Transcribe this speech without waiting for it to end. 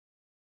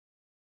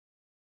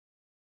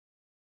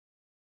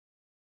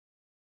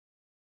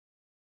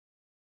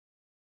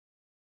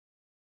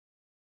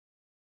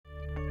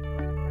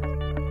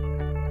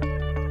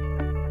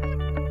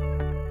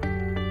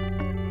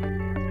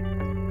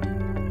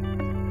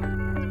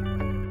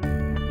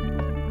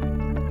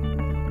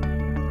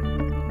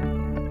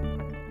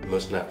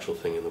most natural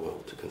thing in the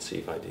world to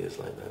conceive ideas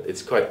like that.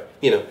 It's quite,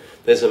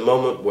 there's a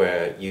moment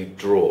where you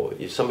draw.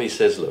 If somebody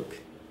says, look,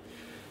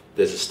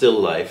 there's a still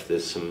life,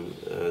 there's some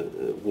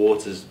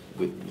waters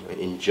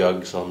in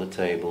jugs on the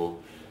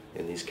table,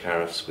 in these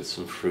carafes with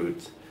some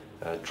fruit,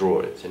 draw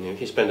it. And if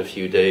you spend a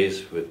few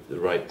days with the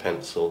right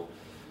pencil,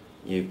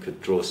 you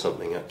could draw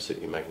something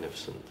absolutely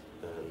magnificent.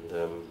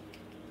 And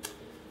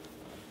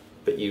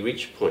but you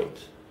reach a point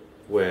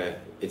where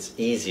it's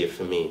easier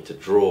for me to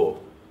draw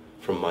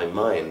from my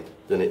mind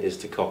than it is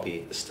to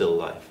copy a still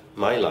life.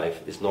 My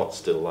life is not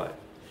still life.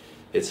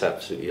 It's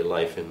absolutely a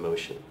life in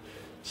motion.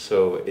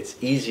 So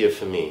it's easier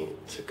for me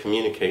to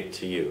communicate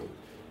to you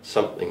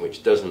something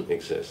which doesn't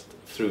exist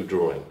through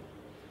drawing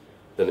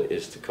than it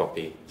is to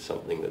copy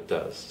something that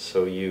does.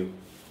 So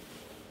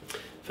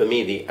for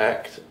me, the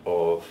act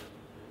of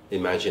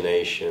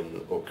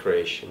imagination or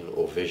creation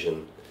or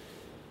vision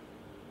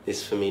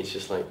is, for me, it's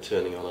just like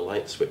turning on a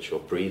light switch or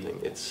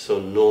breathing. It's so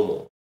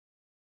normal.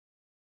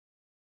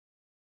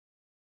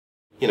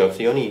 If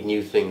the only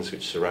new things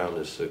which surround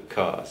us are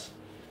cars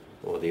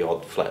or the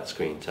odd flat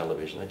screen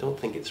television, I don't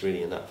think it's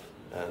really enough.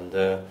 And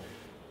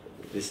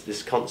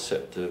this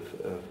concept of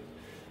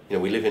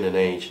we live in an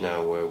age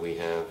now where we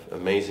have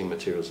amazing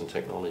materials and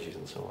technologies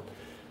and so on,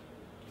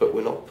 but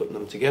we're not putting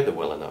them together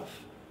well enough.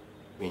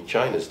 I mean,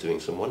 China's doing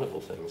some wonderful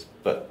things,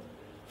 but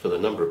for the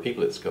number of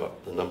people it's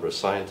got, the number of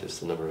scientists,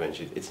 the number of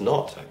engineers, it's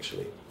not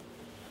actually.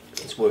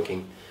 It's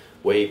working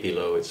way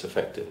below its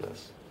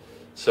effectiveness.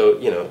 So,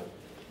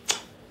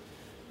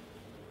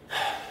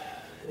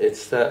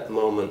 it's that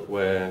moment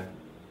where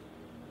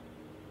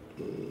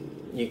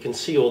you can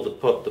see all the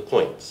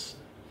points,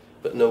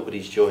 but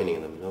nobody's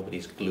joining them,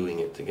 nobody's gluing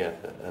it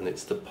together, and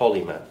it's the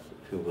polymath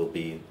who will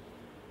be,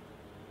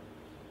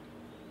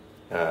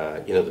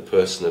 the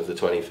person of the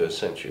 21st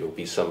century will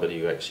be somebody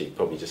who actually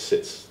probably just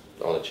sits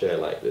on a chair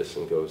like this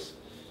and goes,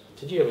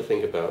 did you ever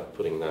think about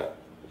putting that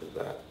with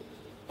that?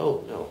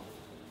 Oh, no.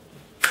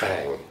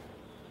 Bang. I mean,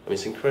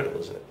 it's incredible,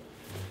 isn't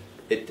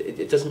it?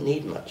 It doesn't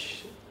need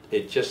much.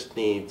 It just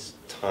needs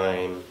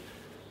time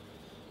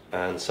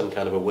and some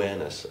kind of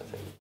awareness, I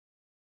think.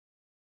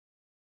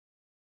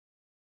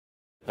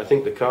 I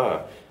think the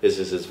car is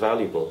as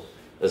valuable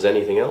as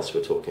anything else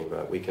we're talking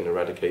about. We can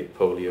eradicate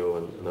polio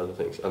and other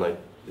things, and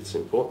it's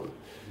important.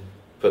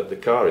 But the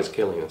car is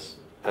killing us,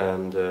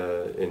 and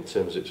in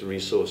terms of its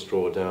resource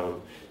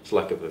drawdown, its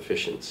lack of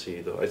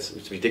efficiency, though,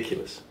 it's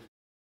ridiculous.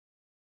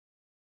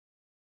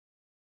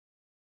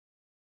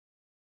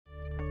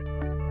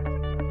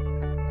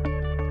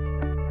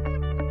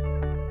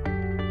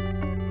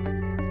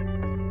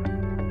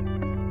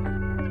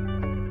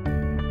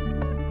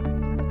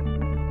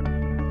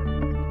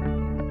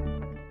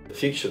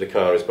 The future of the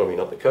car is probably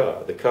not the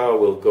car. The car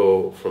will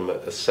go from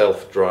a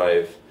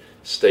self-drive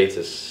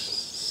status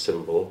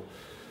symbol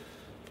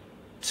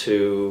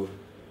to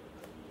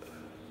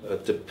a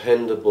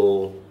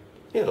dependable,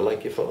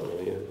 like your phone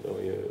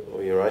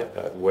or your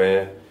iPad,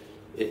 where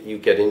you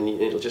get in,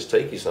 it'll just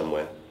take you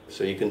somewhere,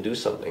 so you can do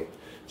something.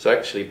 So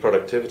actually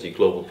productivity,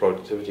 global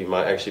productivity,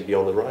 might actually be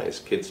on the rise.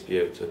 Kids be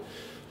able to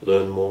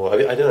learn more. I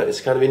don't know, it's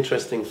a kind of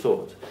interesting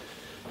thought,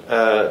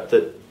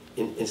 that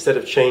instead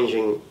of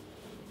changing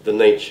the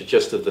nature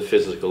just of the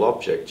physical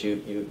object,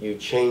 you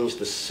change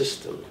the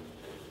system.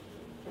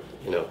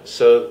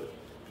 So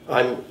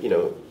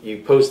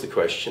you pose the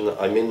question.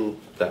 I'm in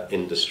that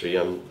industry.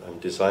 I'm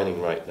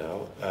designing right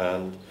now,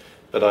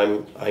 but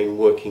I'm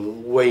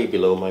working way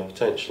below my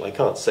potential. I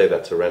can't say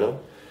that to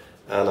Renault,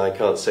 and I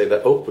can't say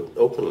that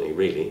openly,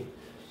 really.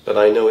 But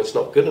I know it's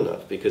not good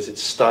enough because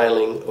it's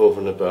styling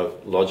over and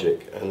above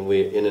logic, and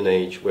we're in an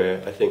age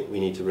where I think we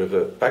need to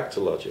revert back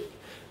to logic.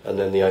 And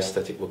then the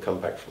aesthetic will come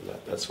back from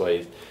that. That's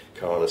why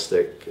car on a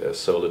stick,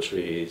 solar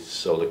trees,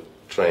 solar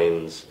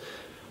trains,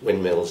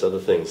 windmills, other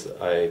things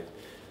that I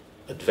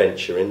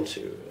adventure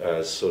into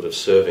as sort of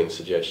serving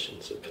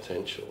suggestions of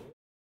potential.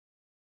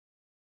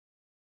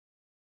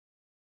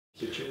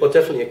 Well,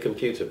 definitely a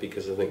computer,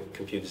 because I think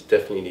computers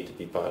definitely need to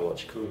be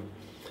biological.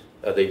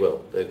 They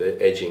will.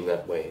 They're edging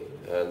that way.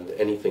 And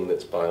anything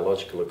that's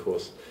biological, of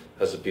course,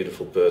 has a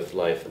beautiful birth,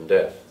 life, and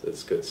death.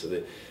 That's good. So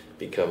they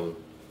become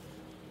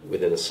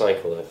within a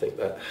cycle. I think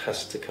that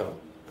has to come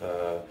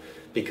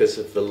because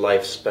of the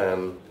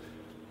lifespan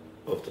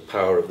of the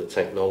power of the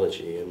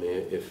technology. I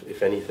mean,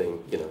 if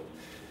anything,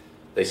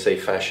 they say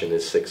fashion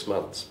is 6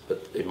 months,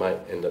 but they might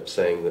end up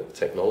saying that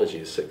technology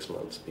is 6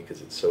 months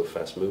because it's so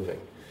fast moving.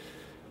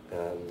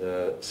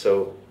 And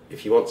so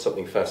if you want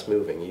something fast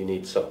moving, you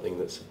need something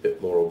that's a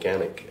bit more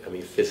organic. I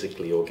mean,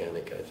 physically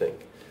organic, I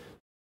think.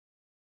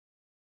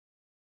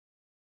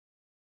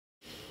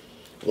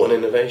 One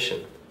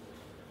innovation.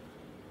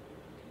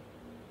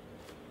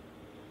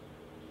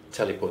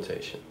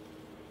 Teleportation.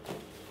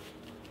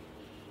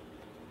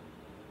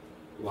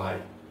 Why?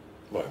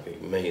 Well, it'd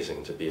be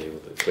amazing to be able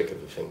to click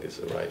of the fingers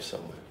arrive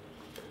somewhere.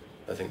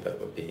 I think that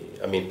would be,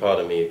 I mean, part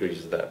of me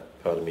agrees with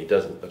that, part of me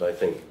doesn't, but I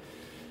think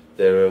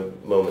there are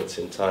moments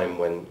in time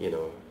when,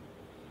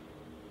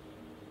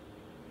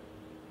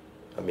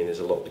 I mean, there's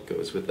a lot that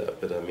goes with that,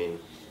 but I mean,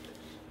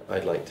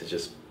 I'd like to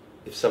just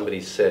if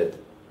somebody said,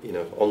 you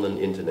know, on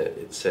the internet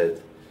it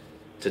said,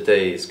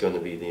 today is going to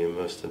be the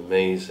most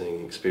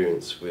amazing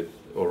experience with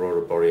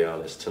Aurora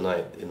Borealis,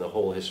 tonight in the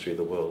whole history of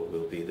the world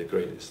will be the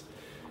greatest,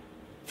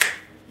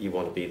 you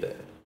want to be there.